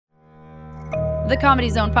The Comedy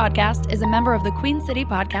Zone podcast is a member of the Queen City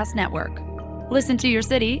Podcast Network. Listen to your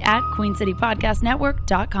city at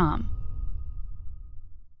queencitypodcastnetwork.com.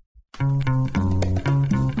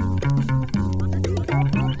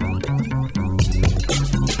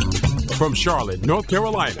 From Charlotte, North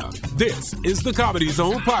Carolina, this is the Comedy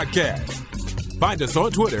Zone Podcast. Find us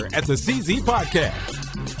on Twitter at the CZ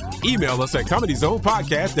Podcast. Email us at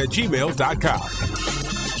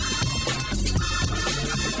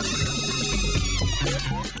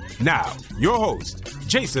comedyzonepodcast@gmail.com. Now, your host,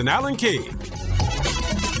 Jason Allen King.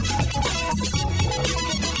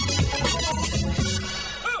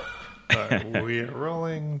 We are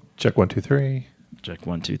rolling. Check 1, 2, 3. Check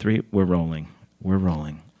 1, 2, 3. We're rolling. We're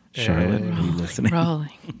rolling. Charlotte, are you listening?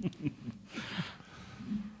 Rolling.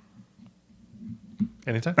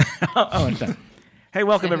 Anytime. Anytime. Hey,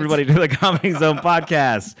 welcome everybody to the Comedy Zone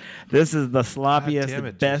Podcast. This is the sloppiest, damn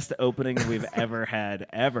it, best opening we've ever had,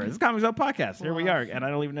 ever. It's the Comedy Zone Podcast. Here we are, and I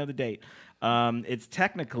don't even know the date. It's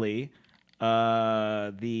technically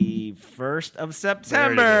the 1st of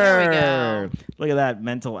September. There we go. Look at that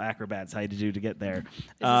mental acrobats I had to do to get there. This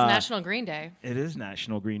is National Green Day. It is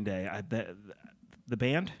National Green Day. I bet the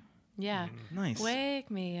band. Yeah. Nice. Wake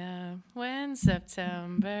me up when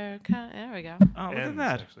September comes. There we go. Oh, look at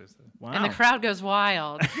that. Wow. And the crowd goes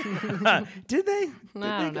wild. Did they? Did I they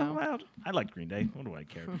don't go know. wild? I like Green Day. What do I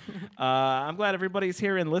care? I'm glad everybody's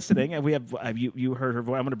here and listening. And we have you heard her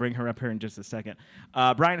voice. I'm going to bring her up here in just a second.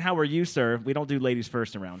 Brian, how are you, sir? We don't do ladies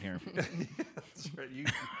first around here. That's right. You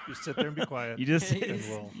sit there and be quiet. You just and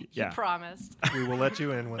yeah. Promised. we will let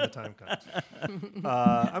you in when the time comes.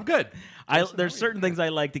 I'm good. There's certain things I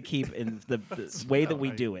like to keep in the way that we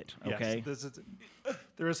do it. Okay. Yes,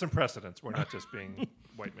 there is some precedence. We're not just being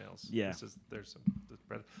white males. Yeah. There's some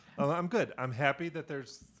I'm good. I'm happy that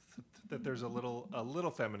there's a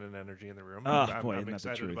little feminine energy in the room. Oh, I'm boy, isn't that the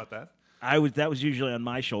excited truth. about that. That was usually on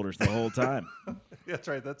my shoulders the whole time. That's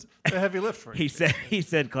right. That's a heavy lift for you. He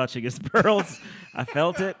said clutching his pearls. I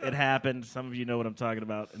felt it. It happened. Some of you know what I'm talking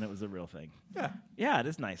about, and it was a real thing. Yeah, it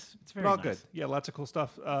is nice. It's very But all nice. good. Yeah, lots of cool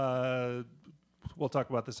stuff. We'll talk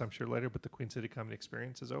about this, I'm sure, later, but the Queen City Comedy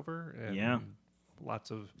Experience is over. And Yeah.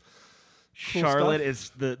 Lots of cool Charlotte stuff.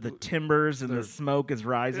 is the timbers and the smoke is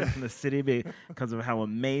rising from the city because of how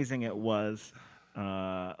amazing it was.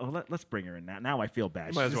 Let's bring her in now. Now I feel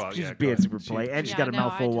bad. Might as She's well, she's yeah, being go ahead. super polite, and she's Yeah, got a no,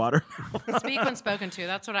 mouthful of I water. Speak when spoken to.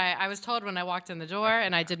 That's what I was told when I walked in the door,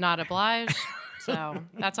 and I did not oblige. So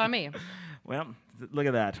that's on me. Well, look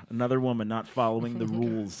at that. Another woman not following the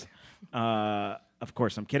rules. Of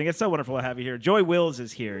course, I'm kidding. It's so wonderful to have you here. Joy Wills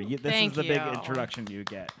is here. This Thank is the big you. introduction you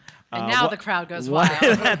get. And now the crowd goes wild.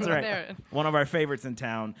 That's right. There. One of our favorites in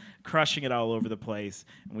town, crushing it all over the place.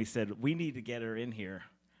 And we said, we need to get her in here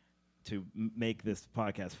to make this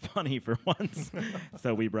podcast funny for once.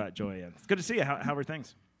 So we brought Joy in. It's good to see you. How are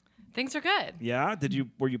things? Things are good. Yeah?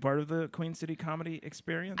 Were you part of the Queen City Comedy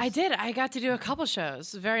Experience? I did. I got to do a couple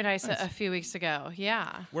shows. Very nice. A few weeks ago.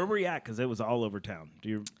 Yeah. Where were you at? Because it was all over town.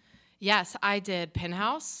 Yes, I did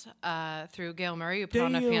Pinhouse through Gail Murray, who put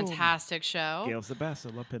on a fantastic show. Gail's the best. I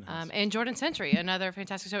love Pinhouse. And Jordan Century, another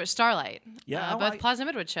fantastic show at Starlight. Yeah, both Plaza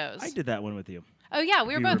Midwood shows. I did that one with you. Oh, yeah,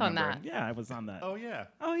 we were You both on remember. that. Yeah, I was on that. Oh, yeah.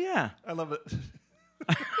 Oh, yeah. I love it.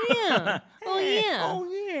 Yeah. Oh, yeah. Oh,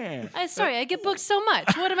 yeah. Sorry, I get booked so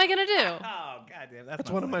much. What am I going to do? Oh, goddamn. That's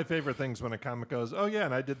one of my favorite things when a comic goes, oh, yeah,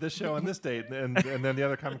 and I did this show on this date. And then the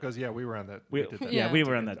other comic goes, yeah, we were on that. We did that. Yeah. we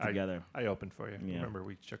were on that together. I opened for you. Yeah. Remember,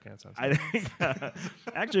 we shook hands on I stage. think,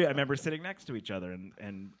 actually, I remember sitting next to each other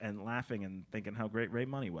and laughing and thinking how great Ray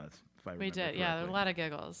Money was. If I We remember did, yeah. There were a correctly. lot of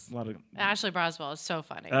giggles. A lot of. Ashley Braswell is so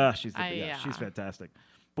funny. She's fantastic.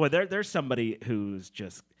 Boy, there's somebody who's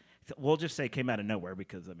just, we'll just say came out of nowhere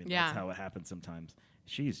because that's Yeah. how it happens sometimes.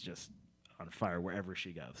 She's just on fire wherever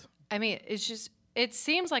she goes. I mean, it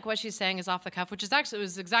seems like what she's saying is off the cuff, which is actually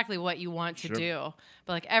was exactly what you want to do.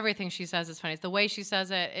 But like everything she says is funny. It's the way she says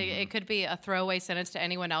it. It could be a throwaway sentence to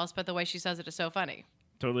anyone else, but the way she says it is so funny.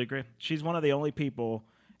 Totally agree. She's one of the only people,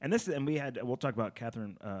 and we'll talk about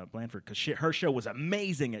Catherine Blanford because her show was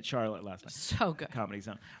amazing at Charlotte last night. So good. Comedy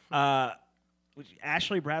Zone.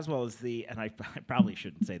 Ashley Braswell is and I probably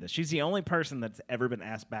shouldn't say this, she's the only person that's ever been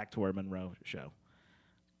asked back to her Monroe show.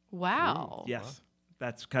 Wow. Yes.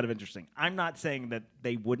 That's kind of interesting. I'm not saying that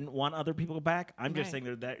they wouldn't want other people back. I'm just Right.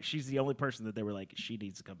 saying that she's the only person that they were like, she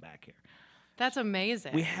needs to come back here. That's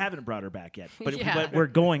amazing. We haven't brought her back yet, but, Yeah. but we're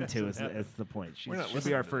going to is the point. We're not She'll be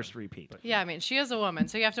listening our to first them. repeat. Yeah, I mean, she is a woman,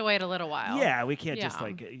 so you have to wait a little while. Yeah, we can't just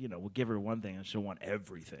Yeah. we'll give her one thing and she'll want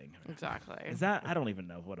everything. Exactly. Is that? I don't even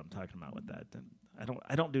know what I'm talking about with that.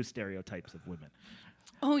 I don't do stereotypes of women.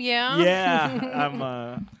 Oh yeah. Yeah,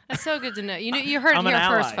 I'm. That's so good to know. You heard it I'm an here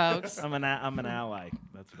ally. first, folks. I'm an ally.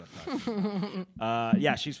 That's what I'm talking about.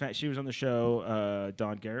 Yeah, she was on the show.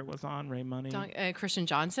 Dawn Garrett was on. Ray Money. Christian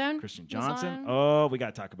Johnson. Christian was Johnson. on. Oh, we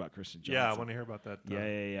got to talk about Christian Johnson. Yeah, I want to hear about that.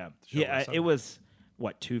 Yeah. show Yeah, last it Sunday. was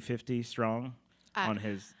what 250 strong on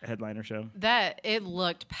his headliner show. That it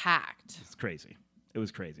looked packed. It's crazy. It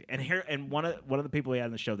was crazy. And one of the people he had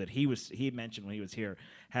on the show that he mentioned when he was here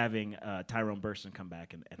having Tyrone Burson come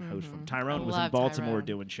back and host from. Tyrone was in love Baltimore Tyrone.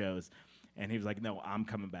 doing shows, and he was like, "No, I'm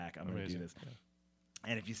coming back. I'm going to do Amazing. this."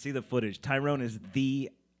 And if you see the footage, Tyrone is the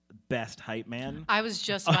best hype man. I was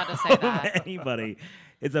just about to say that. Anybody.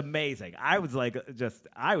 It's amazing. I was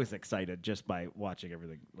excited just by watching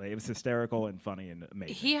everything. Like, it was hysterical and funny and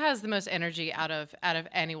amazing. He has the most energy out of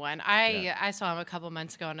anyone. I saw him a couple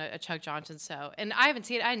months ago on a Chuck Johnson show, and I hadn't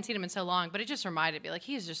seen him in so long, but it just reminded me like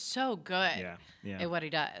he's just so good Yeah. at what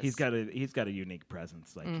he does. He's got a unique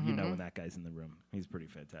presence. Like you know when that guy's in the room, he's pretty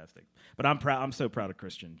fantastic. But I'm proud. I'm so proud of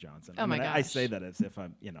Christian Johnson. Oh my gosh. I say that as if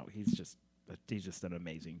I'm. He's just an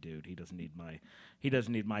amazing dude. He doesn't need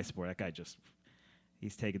my support. That guy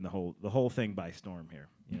he's taken the whole thing by storm here.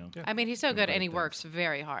 Yeah. I mean, he's so good, and he things. works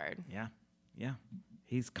very hard. Yeah.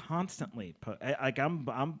 He's constantly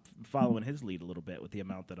I'm following his lead a little bit with the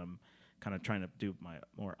amount that I'm kind of trying to do my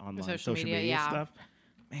more online Social social media, media yeah. stuff.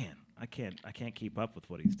 Man, I can't keep up with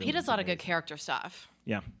what he's doing. He does It's a lot of good amazing. character stuff.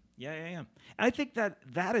 Yeah. And I think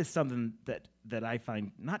that is something that I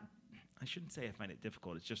find not. I shouldn't say I find it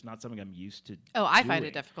difficult. It's just not something I'm used to. Oh, I find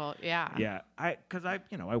doing. it difficult. Yeah. Yeah, because I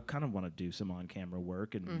kind of want to do some on-camera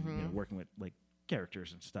work and working with like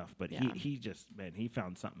characters and stuff. But Yeah. he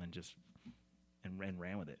found something and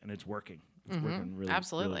ran with it, and it's working. It's working really,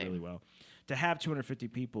 Absolutely. really, really well. To have 250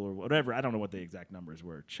 people or whatever, I don't know what the exact numbers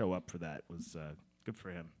were, show up for that was good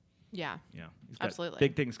for him. Yeah. Yeah, he's got Absolutely.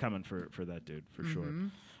 big things coming for that dude for sure.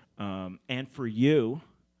 And for you.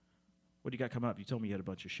 What do you got coming up? You told me you had a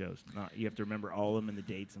bunch of shows. You have to remember all of them and the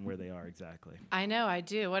dates and where they are exactly. I know, I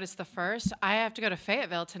do. What is the first? I have to go to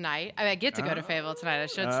Fayetteville tonight. I get to go to Fayetteville tonight, I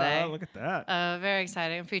should say. Look at that. Very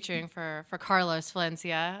exciting. I'm featuring for Carlos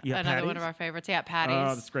Valencia, Yeah, another one Patty's? of our favorites. Yeah, Patty's.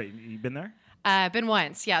 Oh, that's great. You been there? Been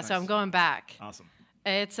once, yeah. So I'm going back. Awesome.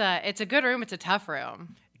 It's a good room. It's a tough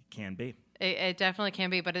room. It can be. It definitely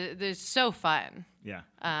can be, but it's so fun. Yeah.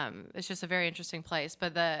 It's just a very interesting place.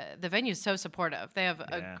 But the venue's so supportive. They have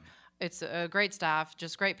Yeah. it's a great staff,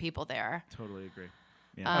 just great people there. Totally agree.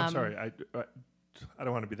 Yeah. I'm sorry. I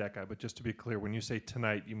don't want to be that guy, but just to be clear, when you say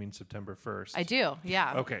tonight, you mean September 1st. I do,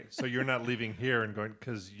 yeah. Okay, so you're not leaving here and going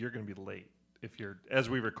because you're going to be late if you're as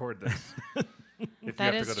we record this. If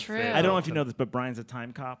That you have is to go to true. Fayetteville I don't know if you know this, but Brian's a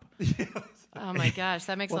time cop. Oh my gosh,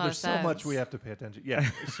 that makes a Well, lot of there's sense. so much we have to pay attention. Yeah,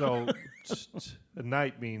 so the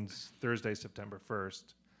night means Thursday, September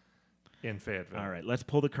 1st in Fayetteville. All right, let's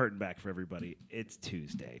pull the curtain back for everybody. It's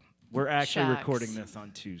Tuesday. We're actually Shucks. recording this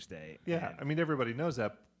on Tuesday. Yeah, and I mean everybody knows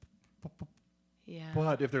that, Yeah.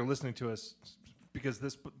 but if they're listening to us, because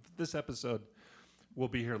this episode will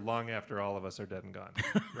be here long after all of us are dead and gone,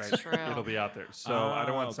 right? True. It'll be out there. So I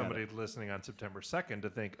don't Oh, want got somebody it. listening on September 2nd to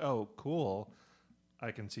think, "Oh, cool,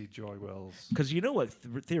 I can see Joy Wills." Because you know what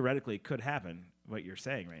theoretically could happen, what you're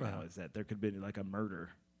saying right now, Uh-huh. is that there could be like a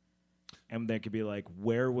murder. And there could be like,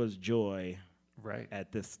 where was Joy Right.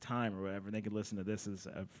 at this time or whatever? And they could listen to this as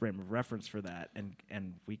a frame of reference for that.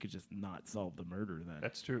 And we could just not solve the murder then.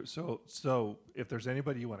 That's true. So if there's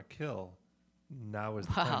anybody you want to kill, now is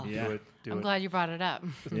the Wow. time to Yeah. do I'm it glad you brought it up.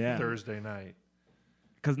 Yeah. Thursday night.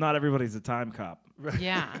 Because not everybody's a time cop.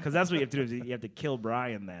 Yeah. Because that's what you have to do. Is you have to kill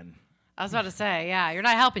Brian then. I was about to say, yeah, you're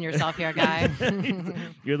not helping yourself here, guy.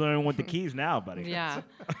 You're the one with the keys now, buddy. Yeah.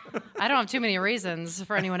 I don't have too many reasons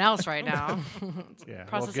for anyone else right now. Yeah.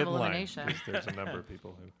 Process well, get of in line, elimination. 'cause there's a number of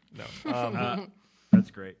people who no.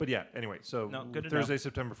 That's great. But yeah. Anyway, so No, good to Thursday, know.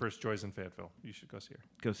 September 1st, Joy's in Fayetteville. You should go see her.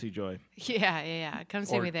 Go see Joy. Yeah. Come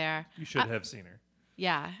see Or me there. You should have seen her.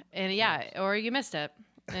 Yeah. And yeah, or you missed it.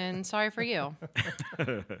 And sorry for you.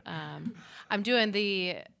 I'm doing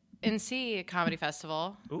the NC Comedy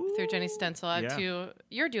Festival through Jenny Stencil. yeah.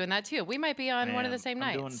 You're doing that too. We might be on one of the same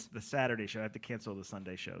I'm nights. doing the Saturday show. I have to cancel the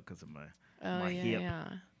Sunday show because of my Oh, yeah, hip. yeah.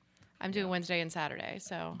 I'm doing Wednesday and Saturday,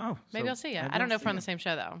 so Oh, maybe so I'll see you. maybe I don't I'll know if see we're on you. the same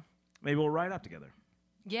show though. Maybe we'll ride up together.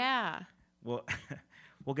 Yeah. We'll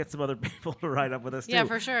we'll get some other people to ride up with us too. Yeah,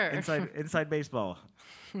 for sure. Inside baseball.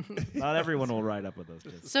 Not everyone will ride up with us.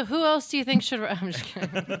 Just- So who else do you think should? I'm just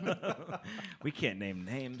kidding. we can't name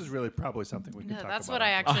names. This is really probably something we can No, talk that's about. what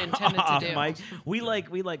I actually intended to do. Mike, we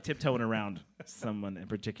like tiptoeing around someone in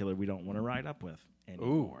particular we don't want to ride up with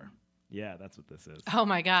anymore. Yeah, that's what this is. Oh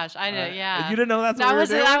my gosh, I did. Yeah, You didn't know that's No, what I we were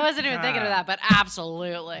wasn't. doing? I wasn't even thinking of that, but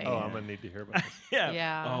absolutely. Oh, I'm gonna need to hear about this.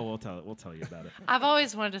 Yeah. Oh, we'll tell you about it. I've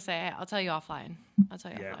always wanted to say, hey, I'll tell you offline. I'll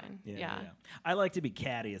tell you Yeah. offline. Yeah, Yeah. yeah. I like to be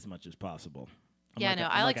catty as much as possible. I'm Yeah, like no,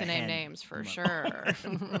 I'm I like a to name hen. names for sure.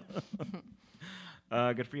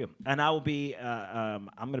 Good for you. And I will be. I'm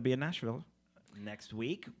going to be in Nashville next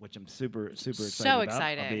week, which I'm super excited about.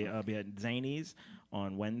 exciting. I'll be at Zany's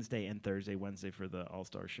on Wednesday and Thursday. Wednesday for the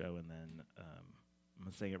All-Star Show, and then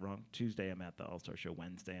I'm saying it wrong. Tuesday I'm at the All-Star Show.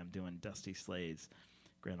 Wednesday I'm doing Dusty Slade's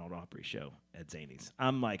Grand Ole Opry show at Zany's.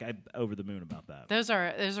 I'm over the moon about that. Those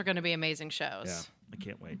are going to be amazing shows. Yeah, I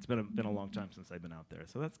can't wait. It's been a long time since I've been out there,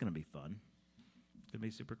 so that's going to be fun. It's going to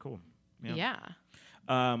be super cool. Yeah.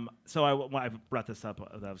 So I brought this up.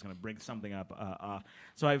 That I was going to bring something up.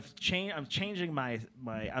 So I'm changing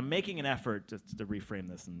I'm making an effort to reframe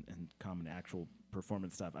this in common actual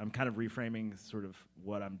performance stuff. I'm kind of reframing sort of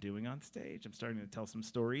what I'm doing on stage. I'm starting to tell some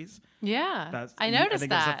stories. Yeah. I I noticed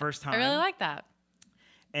think that. that's the first time. I really like that.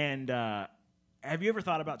 And have you ever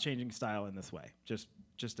thought about changing style in this way? Just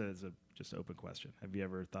as a open question. Have you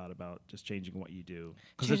ever thought about just changing what you do?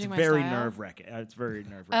 Because it's Changing my very style? nerve-wracking. It's very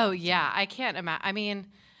nerve-wracking. Oh yeah, I can't imagine. I mean,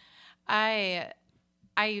 I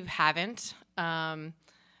haven't. I've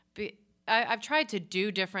tried to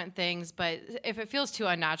do different things, but if it feels too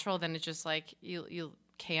unnatural, then it's just like you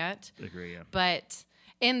can't. Agree. Yeah. But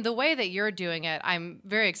in the way that you're doing it, I'm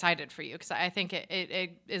very excited for you because I think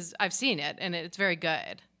it is. I've seen it and it's very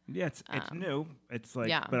good. Yeah, it's new. It's like,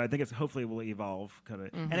 yeah. but I think it's hopefully will evolve, kind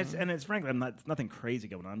of. Mm-hmm. And it's frankly, it's nothing crazy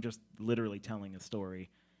going on. I'm just literally telling a story,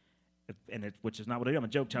 which is not what I do. I'm a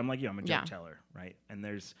joke teller. I'm like you. I'm a joke teller, right? And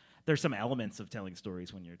there's some elements of telling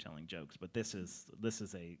stories when you're telling jokes, but this is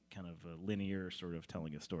a kind of a linear sort of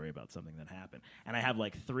telling a story about something that happened. And I have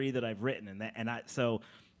like 3 that I've written, so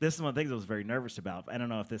this is one of the things I was very nervous about. I don't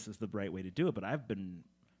know if this is the right way to do it, but I've been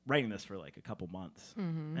writing this for like a couple months,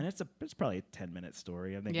 and it's probably a 10-minute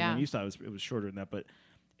story. I think when you saw it was shorter than that, but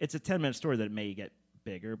it's a 10-minute story that may get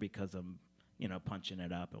bigger because I'm punching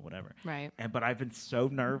it up and whatever. Right. But I've been so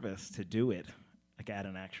nervous to do it like at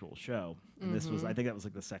an actual show, and this was I think that was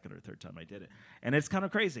like the second or third time I did it, and it's kind of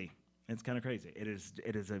crazy. It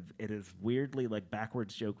is weirdly like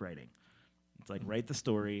backwards joke writing. It's like write the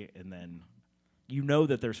story and then.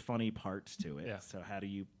 That there's funny parts to it. Yeah. So how do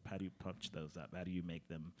you punch those up? How do you make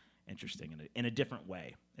them interesting in a different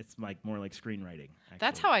way? It's like more like screenwriting. Actually.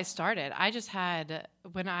 That's how I started. I just had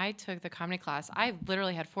when I took the comedy class, I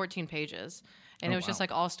literally had 14 pages, and it was just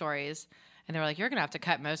like all stories. And they were like, "You're gonna have to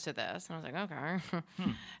cut most of this." And I was like, "Okay,"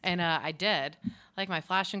 and I did, like my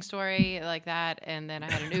flashing story, like that, and then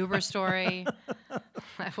I had an Uber story.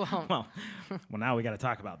 I won't. Well, now we got to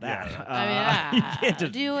talk about that. I mean,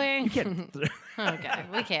 doing. Okay,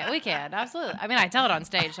 we can absolutely. I mean, I tell it on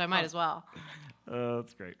stage, so I might as well.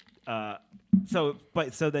 That's great. So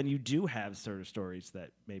then you do have sort of stories that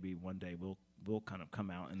maybe one day will kind of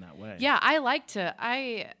come out in that way. Yeah, I like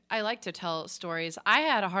to tell stories. I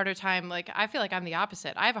had a harder time. Like I feel like I'm the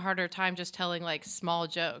opposite. I have a harder time just telling like small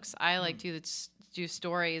jokes. I like to do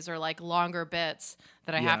stories or like longer bits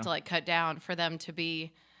that I have to like cut down for them to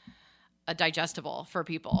be digestible for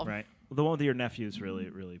people. Right. Well, the one with your nephew is really,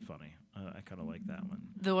 really funny. I kind of like that one.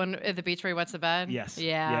 The one at the beach where he wets the bed? Yes.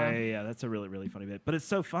 Yeah. Yeah. That's a really, really funny bit. But it's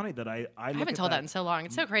so funny that I haven't told that in so long.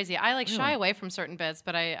 It's so crazy. I like shy away from certain bits,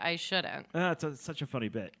 but I shouldn't. It's such a funny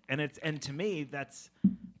bit. And to me, that's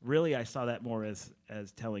really, I saw that more as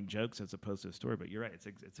telling jokes as opposed to a story. But you're right.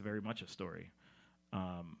 It's very much a story.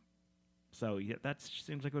 So yeah, that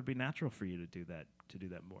seems like it would be natural for you to do that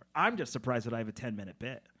more. I'm just surprised that I have a 10-minute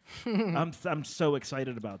bit. I'm so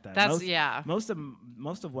excited about that. Most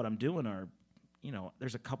of what I'm doing are,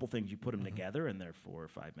 there's a couple things you put them together and they're 4 or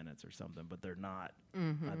 5 minutes or something, but they're not.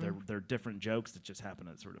 They're different jokes that just happen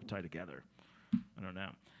to sort of tie together. I don't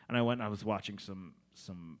know. And I was watching some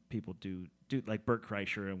people do like Bert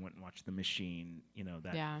Kreischer and went and watched The Machine.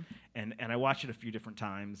 That. Yeah. And I watched it a few different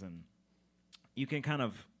times, and you can kind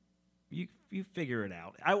of. You figure it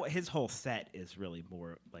out. His whole set is really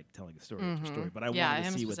more like telling a story after story, but I wanted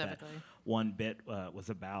to see what that one bit was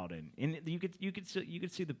about, and you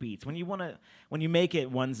could see the beats when you make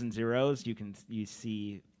it ones and zeros. You could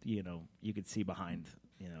see behind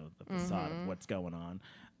the facade of what's going on,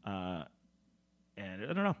 and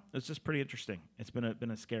I don't know. It's just pretty interesting. It's been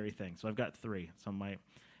a scary thing. So I've got 3. So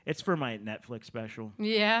it's for my Netflix special.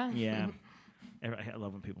 Yeah. Yeah. I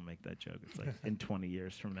love when people make that joke. It's like in 20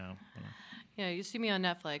 years from now. Yeah, you see me on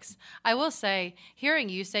Netflix. I will say, hearing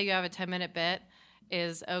you say you have a 10-minute bit,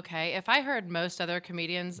 is okay. If I heard most other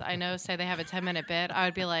comedians I know say they have a 10-minute bit, I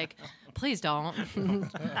would be like, please don't.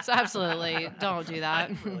 So absolutely don't do that.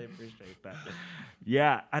 I really appreciate that.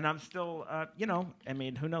 Yeah, and I'm still, I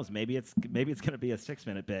mean, who knows? Maybe it's going to be a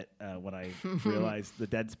 6-minute bit when I realize the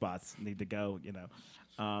dead spots need to go.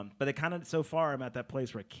 But it kind of, so far, I'm at that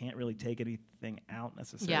place where I can't really take anything out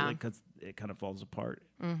necessarily because it kind of falls apart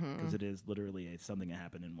because it is literally something that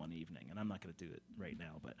happened in one evening, and I'm not going to do it right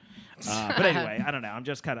now. But anyway, I don't know. I'm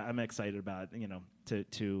just I'm excited about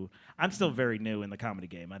I'm still very new in the comedy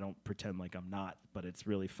game. I don't pretend like I'm not, but it's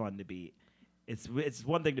really fun to be. It's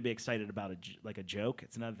one thing to be excited about a joke.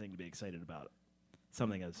 It's another thing to be excited about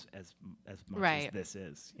something as much as this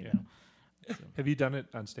is. You know. So. Have you done it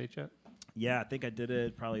on stage yet? Yeah, I think I did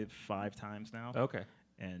it probably 5 times now. Okay.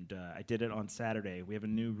 And I did it on Saturday. We have a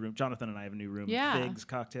new room. Jonathan and I have a new room. Yeah. Figs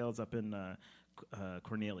Cocktails up in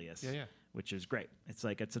Cornelius. Yeah. Which is great. It's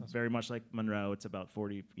very much like Monroe. It's about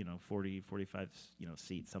 40, 45,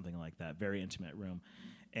 seats, something like that. Very intimate room.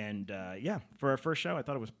 And for our first show, I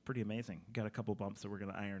thought it was pretty amazing. Got a couple bumps that we're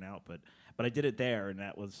going to iron out, but I did it there, and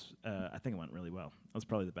that was I think it went really well. That was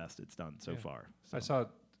probably the best it's done so far. So. I saw.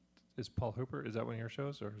 Is Paul Hooper? Is that one of your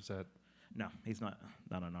shows, or is that? No, he's not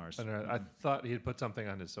on ours. I thought he had put something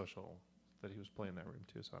on his social that he was playing that room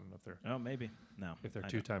too. So I don't know if they're. Oh, maybe no. If they're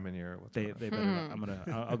 2-time in here, what's they better.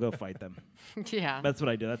 I'll go fight them. Yeah. That's what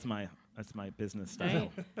I do. That's my business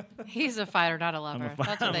style. Right. He's a fighter, not a lover.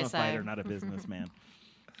 That's what they say. I'm a fighter, not a businessman.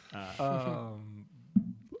 I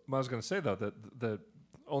was going to say though that the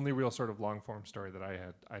only real sort of long form story that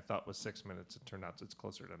I thought was 6 minutes. It turned out it's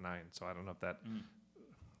closer to 9. So I don't know if that.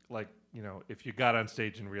 If you got on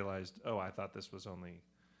stage and realized, oh, I thought this was only,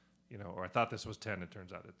 or I thought this was 10, it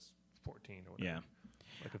turns out it's 14 or whatever. Yeah.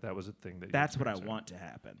 Like if that was a thing that. That's what I want to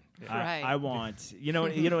happen. Yeah. Right. I want, you know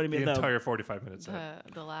what I mean? The entire 45 minutes.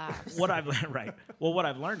 The laughs. What I've learned, right? Well, what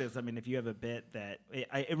I've learned is, if you have a bit that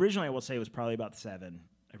originally I will say it was probably about 7.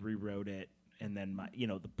 I rewrote it, and then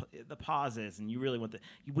the pauses, and you really want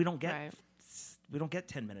we don't get. Right. We don't get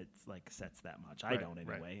 10 minutes sets that much. I don't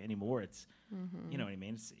anyway anymore. It's you know what I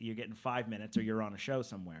mean. You're getting 5 minutes, or you're on a show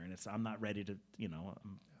somewhere, and I'm not ready to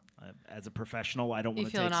as a professional, I don't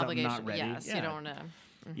want to take something not ready. Yes, you don't want to.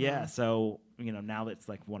 Yeah, so now that it's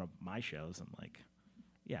like one of my shows, I'm like,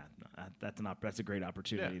 that's a great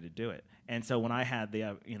opportunity to do it. And so when I had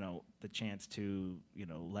the the chance to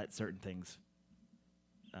let certain things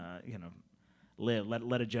live,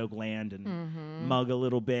 let a joke land and mug a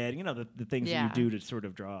little bit, the things that you do to sort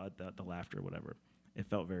of draw the laughter or whatever. It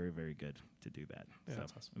felt very, very good to do that. Yeah, so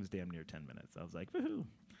that's awesome. It was damn near 10 minutes. I was like, woohoo.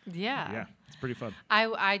 Yeah. Yeah, it's pretty fun.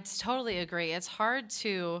 I totally agree. It's hard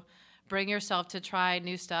to bring yourself to try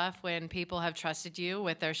new stuff when people have trusted you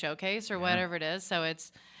with their showcase or whatever it is. So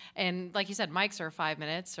and like you said, mics are 5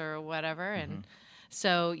 minutes or whatever. And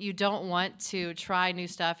so you don't want to try new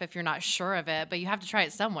stuff if you're not sure of it, but you have to try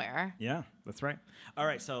it somewhere. Yeah, that's right. All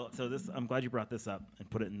right, so this, I'm glad you brought this up and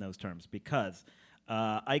put it in those terms, because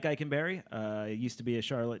Ike Eikenberry used to be a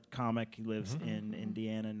Charlotte comic. He lives in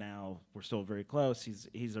Indiana now. We're still very close.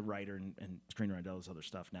 He's a writer and screenwriter, does other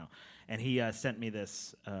stuff now. And he sent me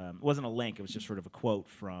this. It wasn't a link. It was just sort of a quote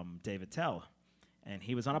from Dave Attell. And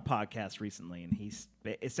he was on a podcast recently, and he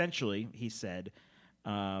said,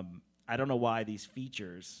 I don't know why these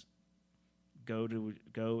features go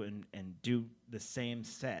and do the same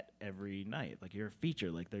set every night. Like, you're a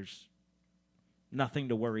feature. Like, there's nothing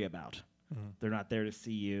to worry about. They're not there to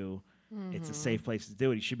see you. It's a safe place to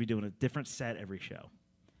do it. You should be doing a different set every show.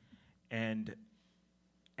 And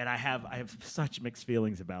I have such mixed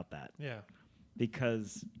feelings about that. Yeah.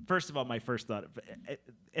 Because first of all, my first thought, if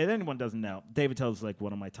anyone doesn't know, Dave Attell is like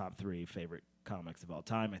one of my top 3 favorite comics of all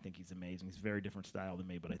time. I think he's amazing. He's a very different style than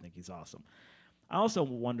me, but I think he's awesome. I also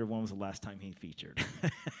wonder when was the last time he featured.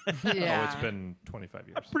 Yeah. Oh, it's been 25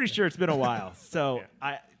 years. I'm pretty sure it's been a while. So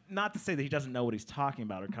not to say that he doesn't know what he's talking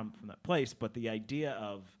about or come from that place, but the idea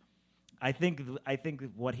of, I think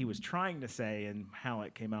what he was trying to say and how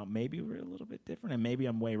it came out maybe were a little bit different, and maybe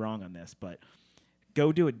I'm way wrong on this, but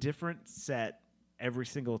go do a different set every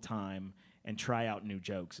single time and try out new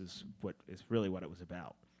jokes is really what it was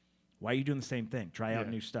about. Why are you doing the same thing? Try out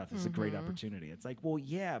new stuff. It's a great opportunity. It's like, well,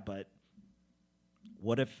 yeah, but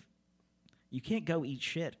what if you can't go eat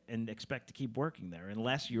shit and expect to keep working there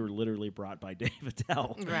unless you're literally brought by Dave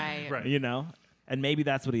Attell? Right. And maybe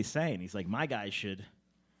that's what he's saying. He's like, my guys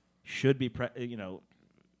should be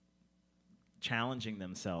challenging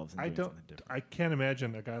themselves. And doing something different. I can't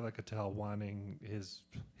imagine a guy like Attell wanting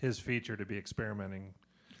his feature to be experimenting.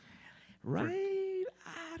 Right?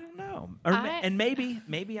 I don't know. And maybe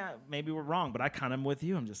we're wrong, but I kind of am with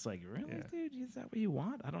you. I'm just like, really, dude? Is that what you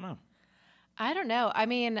want? I don't know. I don't know. I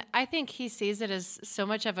mean, I think he sees it as so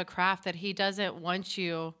much of a craft that he doesn't want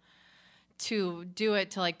you to do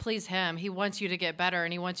it to like please him. He wants you to get better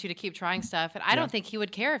and he wants you to keep trying stuff. And I don't think he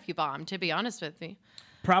would care if you bombed, to be honest with me.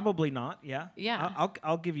 Probably not. Yeah. Yeah.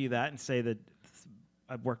 I'll give you that and say that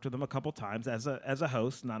I've worked with him a couple times as a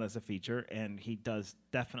host, not as a feature, and he does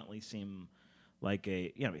definitely seem like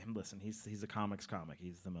listen, he's a comics comic.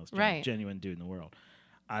 He's the most genuine dude in the world.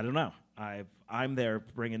 I don't know. I'm there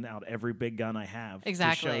bringing out every big gun I have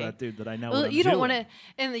to show that dude that I know. Well, what you I'm don't want doing.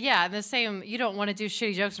 to, in the same. You don't want to do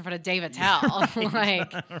shitty jokes in front of Dave Attell.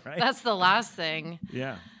 Like right? that's the last thing.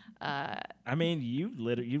 Yeah. I mean, you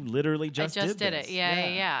literally just I just did this. it.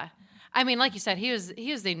 Yeah. I mean, like you said, he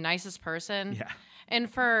was the nicest person. Yeah. And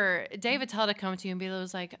for Dave Attell to come to you and be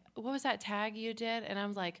like, "What was that tag you did?" And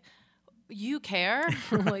I'm like, "You care?"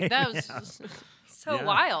 Like that was so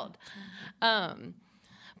wild.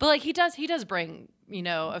 But like he does bring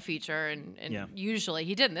a feature, and usually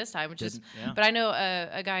he didn't this time, which is. Yeah. But I know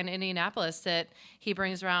a guy in Indianapolis that he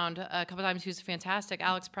brings around a couple times who's fantastic,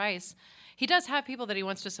 Alex Price. He does have people that he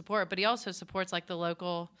wants to support, but he also supports like the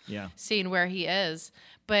local scene where he is.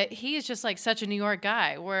 But he is just like such a New York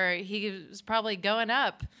guy where he's probably going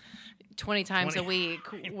up 20 times a week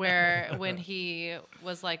when he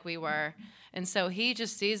was like we were. And so he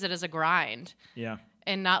just sees it as a grind. Yeah.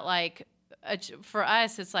 And not like for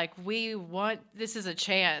us, it's like this is a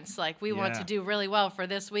chance. Like we want to do really well for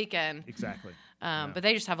this weekend. Exactly. But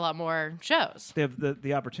they just have a lot more shows. They have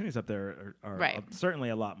the opportunities up there are certainly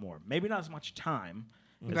a lot more. Maybe not as much time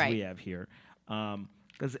as we have here. And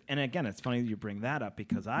again, it's funny that you bring that up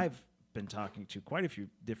because I've been talking to quite a few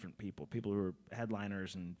different people who are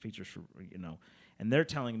headliners and features for, and they're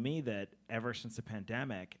telling me that ever since the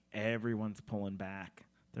pandemic, everyone's pulling back.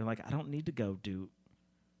 They're like, I don't need to go do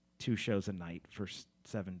 2 shows a night for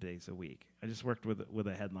 7 days a week. I just worked with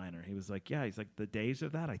a headliner. He was like, he's like, the days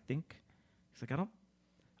of that, I think. He's like, I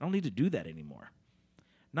don't need to do that anymore.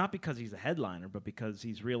 Not because he's a headliner, but because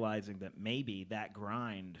he's realizing that maybe that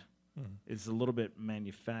grind is a little bit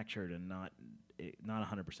manufactured and not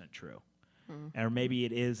 100% true. Or maybe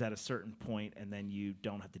it is at a certain point, and then you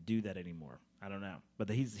don't have to do that anymore. I don't know. But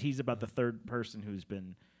he's about the third person who's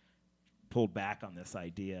been pulled back on this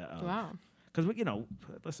idea of. Wow. Because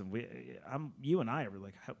listen, you and I are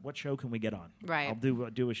like, what show can we get on? Right. I'll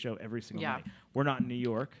do a show every single night. We're not in New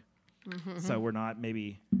York, so we're not.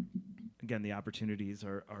 Maybe again, the opportunities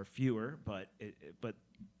are fewer, but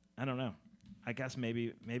I don't know. I guess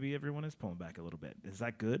maybe everyone is pulling back a little bit. Is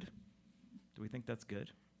that good? Do we think that's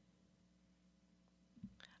good?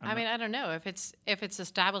 I mean, I don't know if it's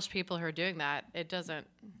established people who are doing that. It doesn't.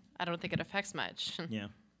 I don't think it affects much. Yeah.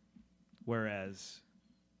 Whereas.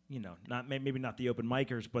 Maybe not the open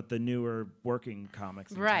micers, but the newer working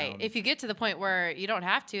comics. Right. Town. If you get to the point where you don't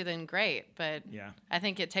have to, then great. But I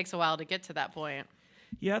think it takes a while to get to that point.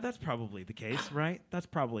 Yeah, that's probably the case, right? That's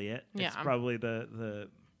probably it. Yeah. It's probably the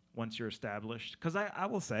once you're established. Because I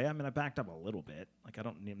will say, I backed up a little bit. Like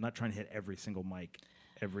I'm not trying to hit every single mic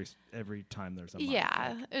every time there's a mic.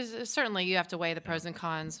 Yeah, certainly you have to weigh the pros and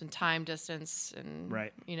cons and time, distance, and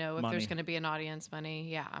if there's going to be an audience,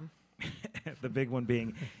 money. Yeah. The big one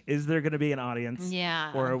being, is there going to be an audience?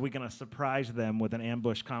 Yeah. Or are we going to surprise them with an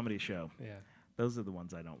ambush comedy show? Yeah. Those are the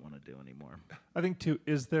ones I don't want to do anymore. I think, too,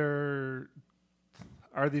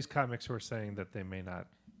 are these comics who are saying that they may not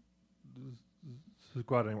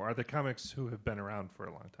go out anymore? Are they comics who have been around for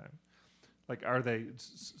a long time? Like, are they...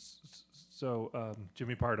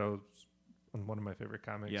 Jimmy Pardo, one of my favorite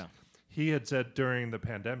comics, he had said during the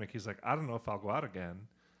pandemic, he's like, I don't know if I'll go out again.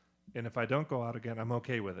 And if I don't go out again, I'm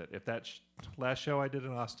okay with it. If that last show I did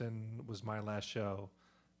in Austin was my last show,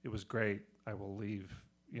 it was great. I will leave,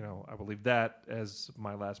 I will leave that as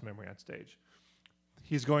my last memory on stage.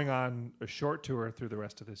 He's going on a short tour through the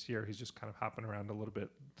rest of this year. He's just kind of hopping around a little bit,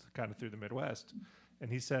 kind of through the Midwest. And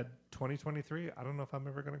he said, 2023, I don't know if I'm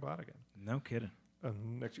ever going to go out again. No kidding.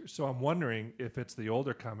 Next year. So I'm wondering if it's the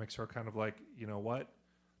older comics who are kind of like, you know what?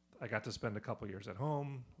 I got to spend a couple years at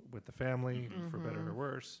home with the family, for better or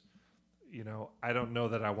worse. I don't know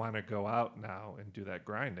that I want to go out now and do that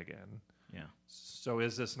grind again. Yeah. So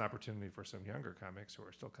is this an opportunity for some younger comics who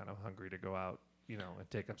are still kind of hungry to go out, and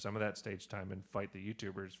take up some of that stage time and fight the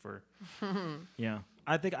YouTubers for? Yeah.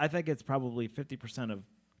 I think it's probably 50% of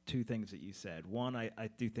two things that you said. One, I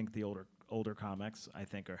do think the older comics, I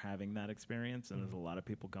think, are having that experience, and there's a lot of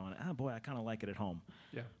people going, oh boy, I kind of like it at home.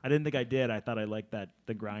 Yeah. I didn't think I did. I thought I liked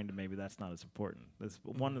the grind, and maybe that's not as important.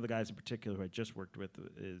 One of the guys in particular who I just worked with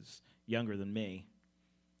is younger than me,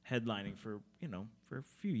 headlining for a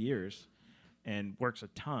few years, and works a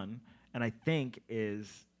ton, and I think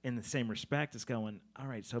is in the same respect, it's going, all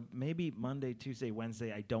right, so maybe Monday, Tuesday,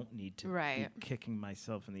 Wednesday, I don't need to be kicking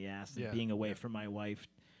myself in the ass and being away from my wife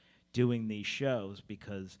doing these shows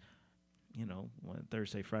because,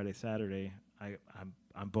 Thursday, Friday, Saturday,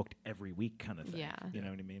 I'm booked every week kind of thing. Yeah. You know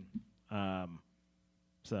what I mean?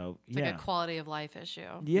 So, it's like a quality of life issue.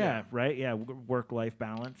 Yeah, right? Yeah, work-life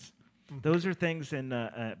balance. Those are things in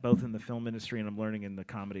both in the film industry and I'm learning in the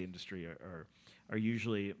comedy industry are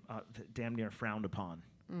usually damn near frowned upon.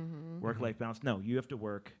 Work-life balance. No, you have to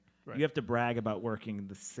work. Right. You have to brag about working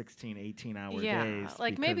the 16, 18-hour days.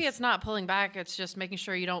 Like maybe it's not pulling back. It's just making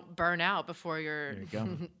sure you don't burn out before you're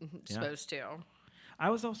supposed to.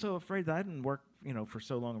 I was also afraid that I didn't work, for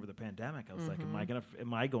so long over the pandemic. I was like,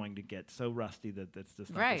 am I going to get so rusty that it's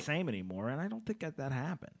just not the same anymore? And I don't think that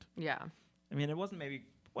happened. Yeah. I mean, it wasn't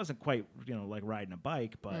quite, like riding a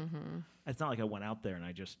bike, but it's not like I went out there and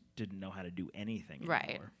I just didn't know how to do anything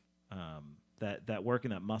anymore. That work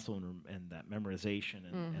and that muscle and that memorization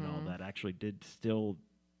and all that actually was still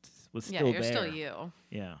there. Yeah, you're still you.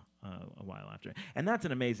 Yeah, a while after. And that's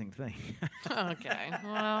an amazing thing. Okay,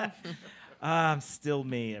 well. Still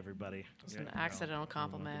me, everybody. It's an accidental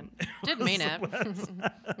compliment. Didn't mean it.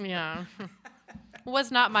 Yeah.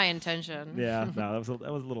 Was not my intention. Yeah, no, that was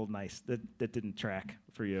a little nice. That didn't track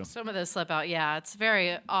for you. Some of those slip out. Yeah, it's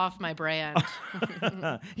very off my brand.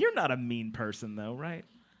 You're not a mean person, though, right?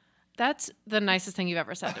 That's the nicest thing you've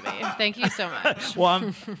ever said to me. Thank you so much. Well,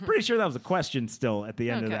 I'm pretty sure that was a question still at the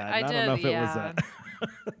end of that. I don't know if it was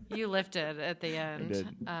You lifted at the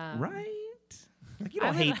end. I did. Right? Like, you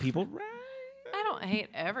don't hate people, right? I don't hate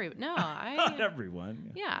No, not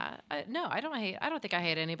everyone. Yeah. I don't think I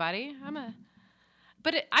hate anybody.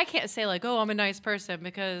 But I can't say like, oh, I'm a nice person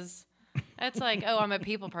because it's like, oh, I'm a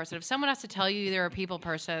people person. If someone has to tell you they're a people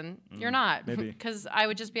person, you're not. Maybe. Because I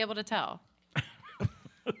would just be able to tell.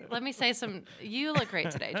 Let me say you look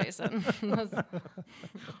great today, Jason.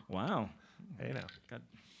 Wow. Hey now. Got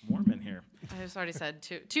warm in here. I just already said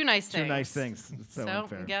two nice things. Two nice things. So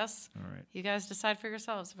unfair. I guess all right. You guys decide for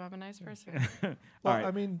yourselves if I'm a nice person. Well, right.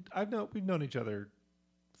 I mean, we've known each other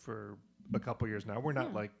for a couple years now. We're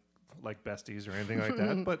not like besties or anything like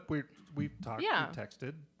that, but we've talked, we've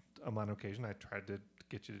texted on occasion. I tried to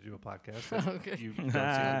get you to do a podcast that you don't seem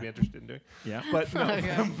to be interested in doing. Yeah, but no, I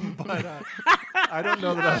don't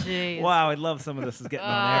know that. Wow, I love some of this is getting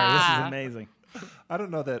on air. This is amazing. I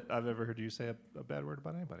don't know that I've ever heard you say a bad word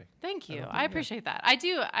about anybody. Thank you. I appreciate that. I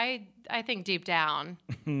do. I think deep down,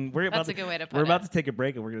 that's a good way to put it. We're about to take a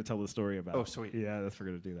break, and we're going to tell the story about. Oh, sweet. Yeah, we're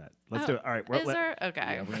going to do that. Let's do it. All right. Is there? Okay.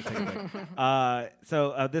 Yeah, we're going to take a break.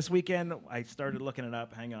 So this weekend, I started looking it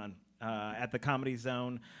up. Hang on. At the Comedy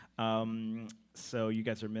Zone. So you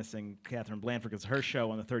guys are missing Catherine Blanford because her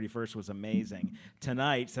show on the 31st was amazing.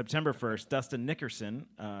 Tonight, September 1st, Dustin Nickerson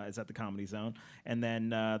is at the Comedy Zone. And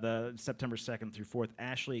then the September 2nd through 4th,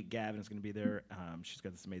 Ashley Gavin is going to be there. She's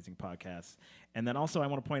got this amazing podcast. And then also I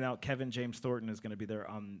want to point out Kevin James Thornton is going to be there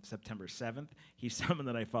on September 7th. He's someone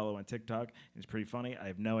that I follow on TikTok. He's pretty funny. I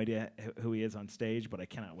have no idea who he is on stage, but I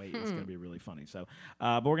cannot wait. It's going to be really funny. So,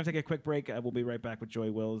 but we're going to take a quick break. We'll be right back with Joy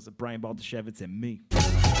Wills, Brian Baltashevitz, and me.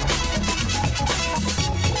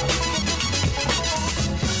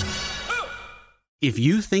 If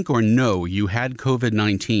you think or know you had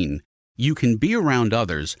COVID-19, you can be around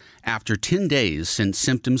others after 10 days since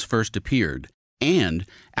symptoms first appeared, and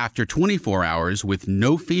after 24 hours with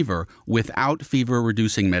no fever without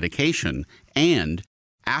fever-reducing medication, and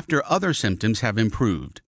after other symptoms have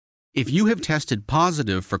improved. If you have tested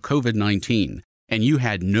positive for COVID-19 and you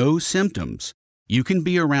had no symptoms, you can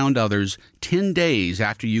be around others 10 days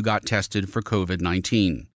after you got tested for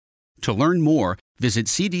COVID-19. To learn more, visit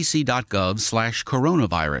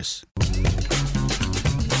cdc.gov/coronavirus.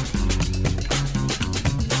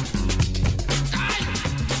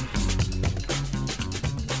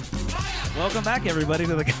 Welcome back, everybody,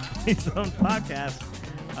 to the Comedy Zone podcast.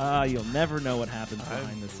 You'll never know what happens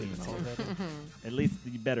behind the scenes. At least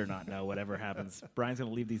you better not know whatever happens. Brian's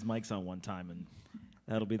going to leave these mics on one time, and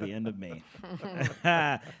that'll be the end of me. This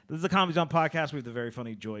is the Comedy Zone podcast. We have the very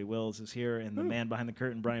funny Joy Wills is here, and the man behind the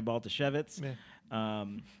curtain, Brian Baltashevitz.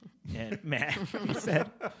 And Matt, he said,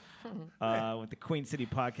 with the Queen City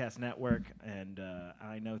Podcast Network. And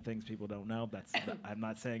I know things people don't know. I'm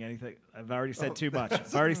not saying anything. I've already said too much.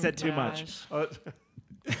 I've already said too much.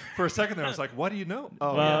 For a second there, I was like, what do you know?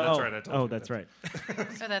 Oh, yeah, that's right. I told you. That's right.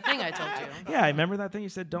 So that thing I told you. Yeah, I remember that thing you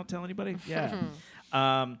said, don't tell anybody? Yeah.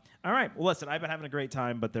 All right. Well, listen, I've been having a great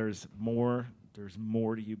time, but there's more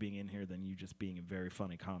to you being in here than you just being a very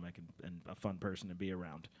funny comic and a fun person to be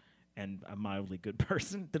around. and a mildly good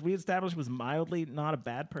person. Did we establish was mildly not a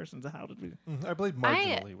bad person? So how did we I believe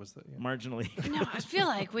marginally was the. Yeah. marginally? No, I feel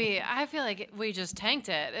like we just tanked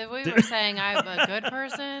it. If we were saying I'm a good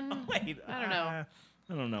person, Wait, I don't know.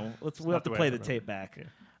 I don't know. We'll have not to the way play I the remember. tape back.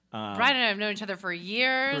 Brian and I have known each other for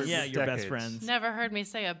years. Yeah, you're best Decades. friends. Never heard me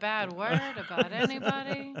say a bad word about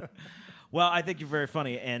anybody. Well, I think you're very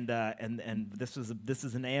funny, and this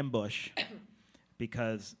is an ambush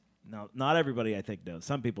because now not everybody I think knows.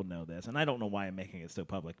 Some people know this, and I don't know why I'm making it so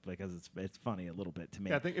public because it's funny a little bit to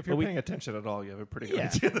me. Yeah, I think if But you're we- paying attention at all, you have a pretty good yeah,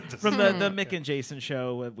 idea. That this from the Mick and Jason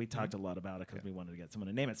show, we talked a lot about it because we wanted to get someone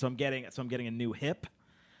to name it. So I'm getting a new hip.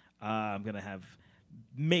 I'm gonna have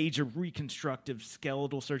major reconstructive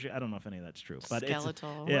skeletal surgery. I don't know if any of that's true, but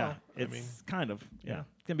Skeletal. it's kind of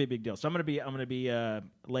it's gonna be a big deal. So I'm gonna be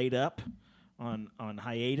laid up on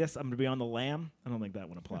hiatus. I'm gonna be on the lam. I don't think that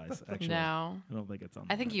one applies. Actually, No. I don't think it's on.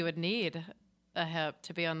 I think you would need a hip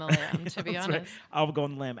to be on the lamb, to be That's honest. right. I'll go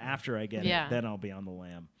on the lam after I get Yeah. it. Then I'll be on the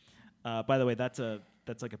lam. By the way, that's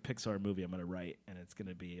like a Pixar movie I'm going to write, and it's going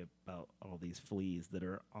to be about all these fleas that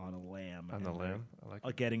are on a lamb. On and the they're, lamb? I like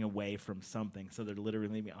it. getting away from something. So they're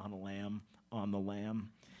literally on a lamb, on the lamb.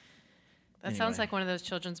 That Anyway. sounds like one of those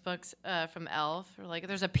children's books from Elf. Or like,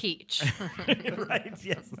 there's a peach. Right,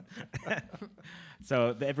 yes.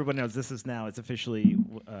 So everyone knows this is now, it's officially,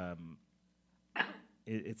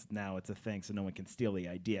 it's a thing, so no one can steal the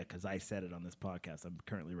idea because I said it on this podcast. I'm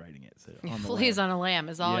currently writing it. So on the Fleas lamb. on a lamb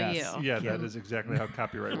is all Yes. you. Yeah, that is exactly how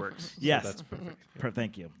copyright works. So Yes. that's perfect.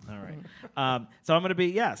 Thank you. All right. So I'm going to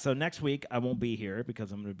be, so next week I won't be here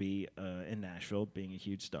because I'm going to be in Nashville being a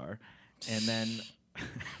huge star. And then,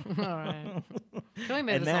 All right. Can we move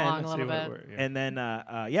And this then- along a See little what bit? we're-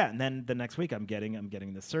 yeah. and then the next week I'm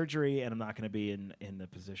getting the surgery and I'm not going to be in the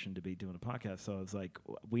position to be doing a podcast. So I was like,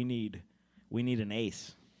 we need an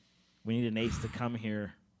ace. We need an ace to come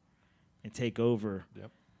here and take over.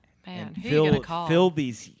 Yep. Man, and who are you going to call? fill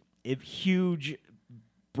these huge,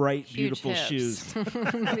 bright, Huge beautiful hips. shoes.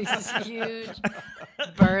 These huge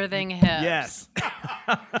birthing hips. Yes.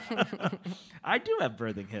 I do have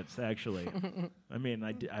birthing hips, actually. I mean,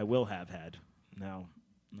 I will have had. No,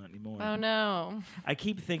 not anymore. Oh, no. I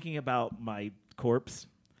keep thinking about my corpse.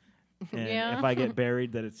 And Yeah. if I get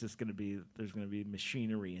buried, that it's just going to be, there's going to be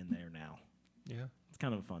machinery in there now. Yeah. It's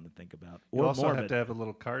kind of fun to think about. You Or also morbid. have to have a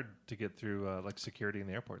little card to get through like security in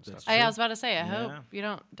the airport and stuff. I was about to say, I Yeah. hope you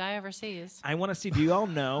don't die overseas. I want to see, do you all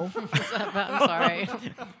know, I'm sorry.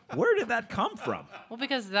 where did that come from? Well,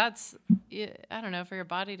 because that's, I don't know, for your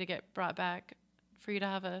body to get brought back, for you to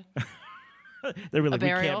have a They were like, we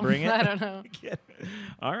burial. can't bring it. I don't know.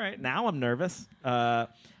 All right, now I'm nervous. Yeah,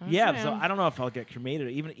 so saying. I don't know if I'll get cremated.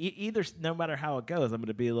 Even either, no matter how it goes, I'm going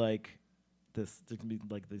to be like this. There's going to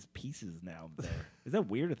be like these pieces now there. Is that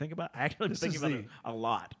weird to think about? I actually been This thinking is about it a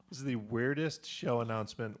lot. This is the weirdest show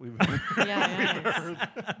announcement we've Yeah.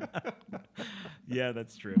 Yeah,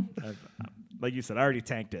 that's true. Like you said, I already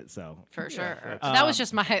tanked it. So For sure. that's- That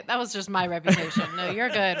was just my reputation. No, you're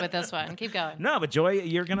good with this one. Keep going. no, but Joy,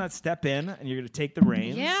 you're gonna step in and you're gonna take the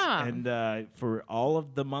reins. Yeah. And for all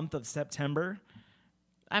of the month of September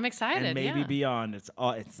I'm excited. and maybe yeah. beyond, it's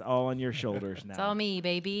all on your shoulders now. It's all me,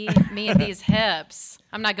 baby. Me and these hips.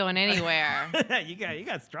 I'm not going anywhere. you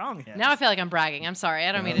got strong hips. Now I feel like I'm bragging. I'm sorry.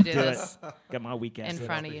 I don't mean to do Do it. this Got my weak ass in hips.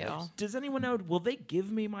 front of you. Does anyone know? Will they give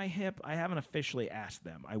me my hip? I haven't officially asked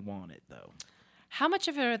them. I want it though, How much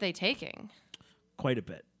of it are they taking? quite a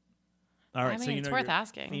bit. All right, I so mean, you it's know worth your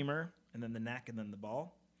asking. femur and then the neck and then the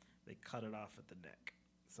ball. They cut it off at the neck,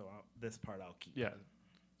 so this part I'll keep. yeah.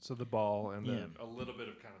 So the ball and Yeah. then a little bit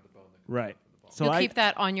of kind of the bone. That Right. So You'll I keep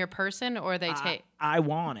that on your person, or they take I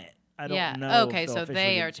want it. I don't Yeah. know. Okay, so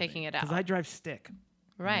they are taking it because out. I drive stick.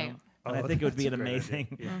 right, And Oh, I think it would be an that's a great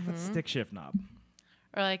idea. amazing stick shift knob.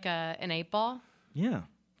 or like an 8-ball, Yeah.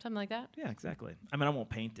 something like that. Yeah, exactly. I mean, I won't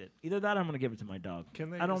paint it. Either that, or I'm going to give it to my dog. Can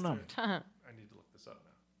they? I don't is know. there- I need to look this up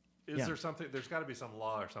now. Is Yeah. there something? There's got to be some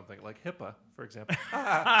law or something like HIPAA, for example.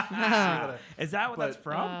 Is that what that's But-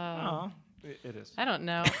 from? Oh. It is. I don't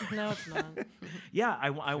know. No, it's not. Yeah, I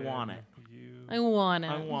want it. You I want it.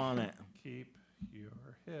 I want it. keep your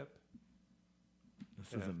hip. This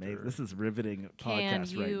is After- amazing. This is riveting Can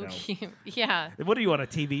podcast you? right now. Keep, yeah. What are you on a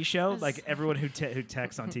TV show? This- Like everyone who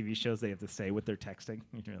texts on TV shows, they have to say what they're texting.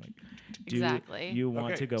 You're like, do Exactly. you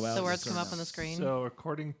want Okay, to go out? The or words come not? up on the screen. So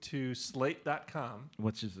according to Slate.com,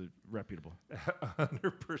 Which is reputable.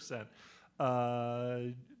 100%.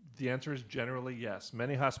 The answer is generally yes.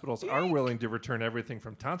 Many hospitals are willing to return everything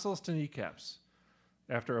from tonsils to kneecaps.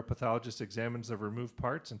 After a pathologist examines the removed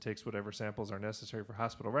parts and takes whatever samples are necessary for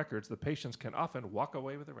hospital records, the patients can often walk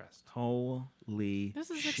away with the rest. Holy This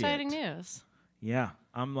is shit. exciting news. Yeah,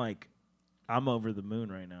 I'm over the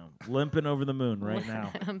moon right now, limping over the moon right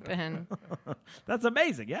now. Ben. That's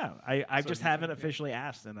amazing. Yeah, I just haven't officially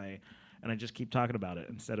asked, and I just keep talking about it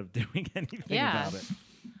instead of doing anything about it.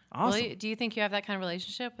 Awesome. Well, do you think you have that kind of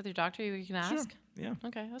relationship with your doctor you can ask? Sure. Yeah.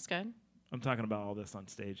 Okay, that's good. I'm talking about all this on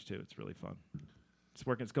stage too. It's really fun. It's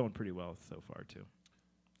working. It's going pretty well so far too.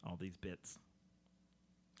 All these bits.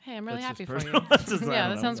 Hey, I'm really That's happy just for you. personal. Yeah,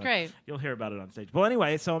 that sounds great. You'll hear about it on stage. Well,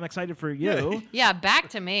 anyway, so I'm excited for you. Yeah, back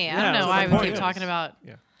to me. I Yeah, don't know that's why the we point. keep talking about.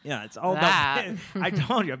 Yeah, it's all That. about. I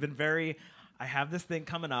told you, I have this thing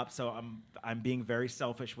coming up, so I'm being very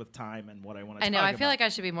selfish with time and what I want to. I know. talk I feel about. like I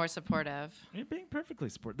should be more supportive. You're being perfectly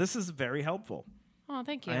supportive. This is very helpful. Oh,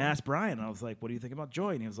 thank you. I asked Brian. I was like, "What do you think about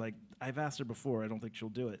Joy?" And he was like, "I've asked her before. I don't think she'll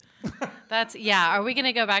do it." Are we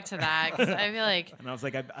gonna go back to that? Because I feel like And I was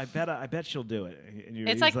like, "I bet she'll do it." And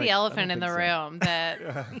it's he's like the "I elephant don't in the think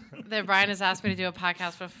so." room that Brian has asked me to do a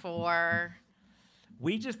podcast before.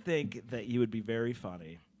 We just think that you would be very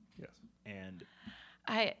funny, Yes. and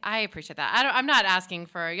I appreciate that. I'm not asking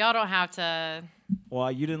for y'all. Don't have to.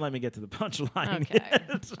 well, you didn't let me get to the punchline. Okay. yet.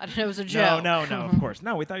 I don't know. It was a joke. No, of course.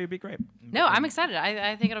 No, we thought you'd be great. No, I'm excited.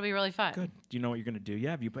 I think it'll be really fun. Good. Do you know what you're going to do?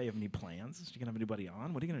 Yeah. Have you have any plans? You going to have anybody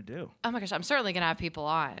on? What are you going to do? Oh my gosh, I'm certainly gonna have people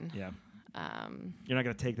on. Yeah. You're not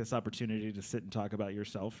going to take this opportunity to sit and talk about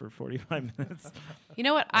yourself for 45 minutes? You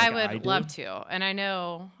know what? Like I I would do? love to, and I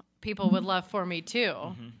know people would love for me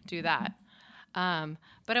to do that.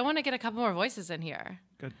 But I want to get a couple more voices in here.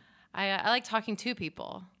 Good. I like talking to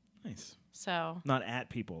people, Nice. so Not at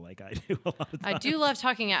people like I do a lot of times. I do love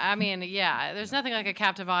talking. I mean, yeah, there's nothing like a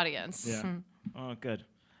captive audience. Yeah. Oh, good.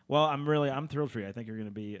 Well, I'm thrilled for you. I think you're going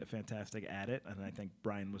to be fantastic at it, and I think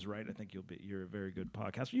Brian was right. I think you're a very good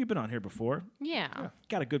podcaster. You've been on here before. Yeah.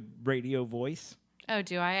 Got a good radio voice. Oh,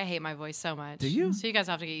 do I? I hate my voice so much. Do you? So you guys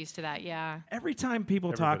have to get used to that. Yeah. Every time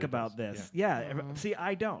people talk Everybody about does, this, see,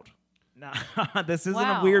 I don't. No, this isn't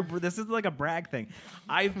Wow. a weird. This is like a brag thing.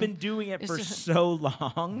 I've been doing it for so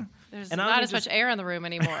long. There's and not I'm as just- much air in the room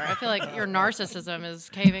anymore. I feel like your narcissism is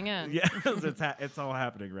caving in. Yes, it's all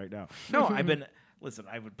happening right now. No, I've been. Listen,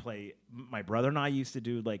 I would play. My brother and I used to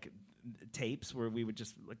do like tapes where we would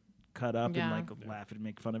just like cut up Yeah. and like laugh and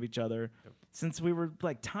make fun of each other since we were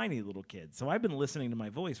like tiny little kids. So I've been listening to my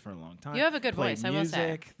voice for a long time. You have a good Playing voice, I will say.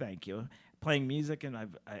 music, thank you. Playing music, and I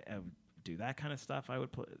would do that kind of stuff. I would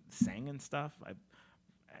sing and stuff.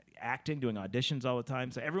 Acting, doing auditions all the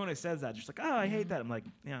time. So everyone who says that, just like, oh, I hate that. I'm like,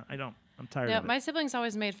 yeah, I don't. I'm tired Yeah, of it. my siblings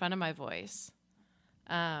always made fun of my voice.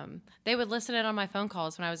 They would listen in on my phone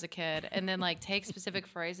calls when I was a kid, and then like take specific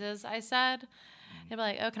phrases I said. They'd be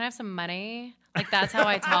like, "Oh, can I have some money?" Like that's how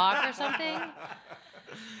I talk or something.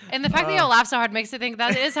 And the fact that y'all laugh so hard makes it think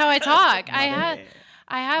that is how I talk.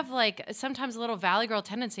 I have like sometimes a little Valley Girl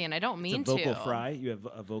tendency, and I don't mean It's a vocal to. fry. You have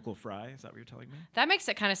a vocal fry. Is that what you're telling me? That makes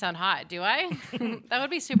it kind of sound hot. Do I? That would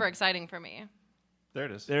be super exciting for me. There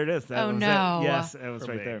it is. There it is. That Oh, was no. It. Yes, it was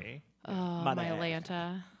From right there. me. Oh, Money. my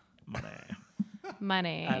Atlanta Money.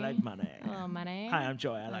 money. I like money. a little money. Hi, I'm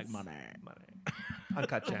Joy. I like money.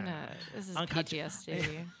 Uncut I'm Chat. gonna- this is Uncut-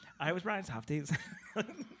 PTSD. I was Brian Softies.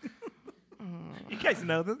 You guys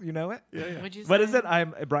know this? You know it? Yeah. Would you? What say? is it?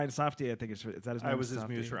 I'm Brian Softy. I think it's. Is that his name? I was his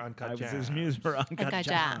Softy? muse for Uncut I was his Gems. muse for Uncut Gotcha.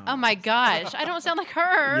 Gems. Oh my gosh, I don't sound like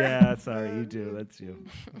her. Yeah, sorry, you do. That's you.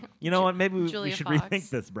 You know what? Maybe we Julia should Fox. rethink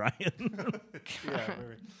this, Brian. Yeah,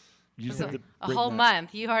 maybe. You just have to A bring whole that-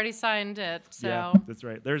 month. You already signed it, so Yeah, that's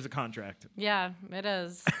right. There's a contract. yeah, it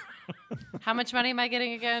is. How much money am I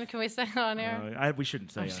getting again? Can we say it on air? We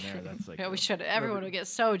shouldn't say on air. That's like Yeah, we should. Everyone would get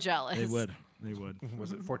so jealous. They would. They would.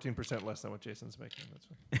 Was it 14% less than what Jason's making? That's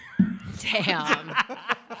fine.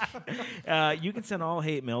 Damn. You can send all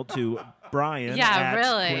hate mail to Brian Yeah, at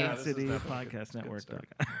really. Yeah, this is definitely good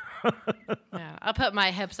QueenCityPodcastNetwork.com. Yeah, I'll put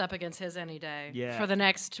my hips up against his any day. Yeah. For the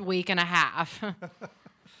next week and a half.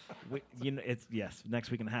 It's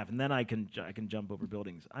next week and a half, and then I can jump over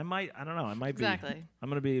buildings. I don't know. I might Exactly. be. I'm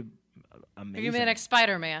gonna be amazing. You're gonna be the next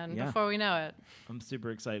Spider-Man Yeah. before we know it. I'm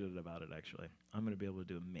super excited about it. Actually, I'm gonna be able to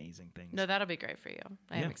do amazing things. No, that'll be great for you.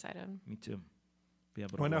 I Yeah. am excited. Me too. Be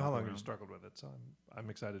able to Well, I know walk how long around. you've struggled with it, so I'm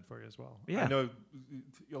excited for you as well. Yeah. I know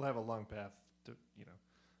you'll have a long path to,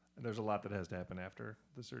 and there's a lot that has to happen after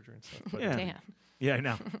the surgery and stuff. But Yeah. Damn. Yeah, I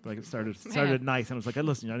know. Like it started nice, and I was like, hey,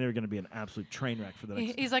 listen, you're never gonna be an absolute train wreck for the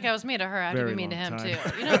next. He's like, I was mean to her. I have to very be mean to long him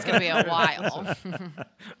time. too. You know, it's gonna be a while.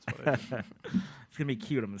 It's gonna be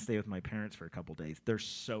cute. I'm gonna stay with my parents for a couple days. They're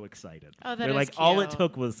so excited. Oh, that They're is like, all it cute.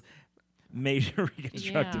 took was major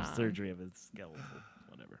reconstructive Yeah. surgery of his skeletal,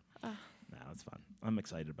 whatever. No, it's fun. I'm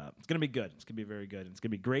excited about it. It's gonna be good. It's gonna be very good. It's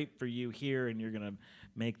gonna be great for you here, and you're gonna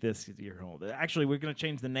make this your home. Actually, we're gonna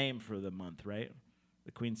change the name for the month, right?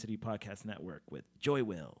 the Queen City Podcast Network with Joy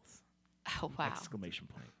Wills! Oh, wow. Exclamation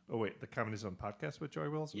point. Oh wait, the Comedy Zone podcast with Joy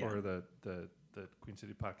Wills, Yeah. or the Queen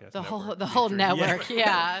City Podcast. The Network whole featuring- network.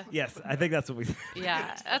 Yeah. Yes, I think that's what we.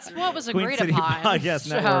 Yeah. That's what was Queen agreed City upon. Podcast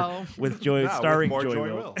so, Network with Joy, Now, with starring more Joy,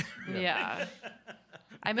 Joy Wills. Wills. yeah.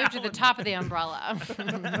 I moved to the top of the umbrella.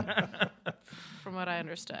 From what I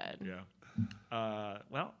understood. Yeah.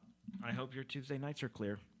 Well, I hope your Tuesday nights are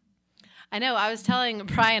clear. I know. I was telling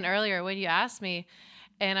Brian earlier when you asked me,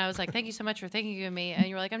 and I was like, thank you so much for thinking of me. And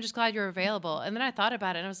you were like, I'm just glad you're available. And then I thought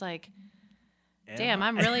about it, and I was like, damn,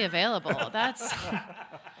 I'm really available.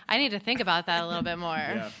 I need to think about that a little bit more.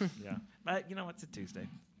 Yeah. But you know, it's a Tuesday.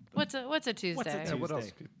 What's a Tuesday? Yeah, what else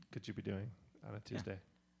Tuesday. could you be doing on a Tuesday?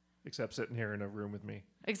 Except sitting here in a room with me.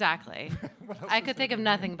 Exactly. I could think of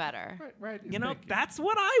nothing better. Right. You know, that's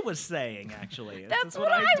what I was saying, actually. That's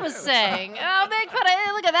what I was saying. Oh, make fun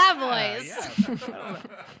of look at that voice.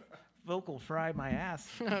 Vocal fry my ass.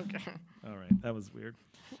 Okay. All right, that was weird.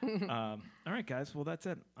 All right, guys. Well, that's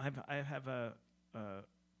it. I have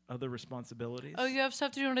other responsibilities. Oh, you have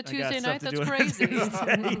stuff to do on a I got Tuesday stuff night? to That's do on a crazy.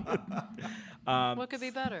 Tuesday. What could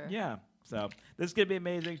be better? Yeah. So this is gonna be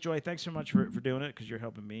amazing, Joy. Thanks so much for doing it because you're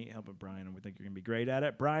helping me, helping Brian, and we think you're gonna be great at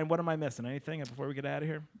it. Brian, what am I missing? Anything before we get out of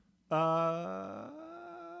here?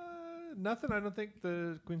 Nothing. I don't think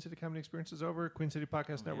the Queen City Comedy Experience is over.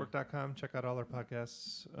 QueenCityPodcastNetwork.com. Check out all our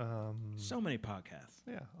podcasts. So many podcasts.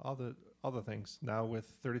 Yeah, all the things now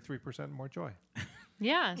with 33% more joy.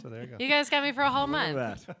 Yeah. So there you go. You guys got me for a whole Look month.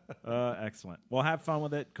 at that. Excellent. Well, have fun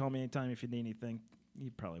with it. Call me anytime if you need anything.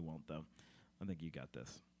 You probably won't, though. I think you got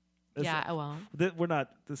this. Yeah, I won't. We're not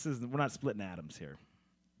splitting atoms here.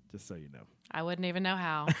 Just so you know. I wouldn't even know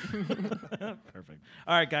how. Perfect.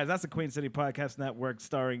 All right, guys. That's the Queen City Podcast Network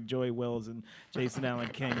starring Joy Wills and Jason Allen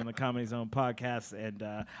King on the Comedy Zone podcast.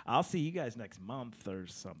 And I'll see you guys next month or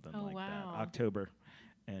something Oh, like that. wow. October.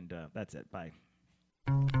 And that's it. Bye.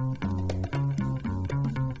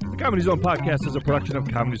 The Comedy Zone podcast is a production of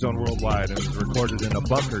Comedy Zone Worldwide and is recorded in a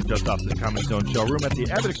bunker just off the Comedy Zone showroom at the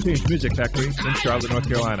Abbott Exchange Music Factory in Charlotte, North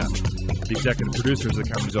Carolina. The executive producers of the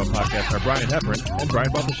Comedy Zone podcast are Brian Heffron and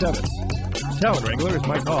Brian Baltashevitz. Talent wrangler is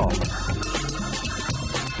Mike Hall.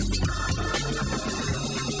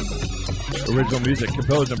 Original music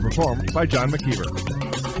composed and performed by John McKeever.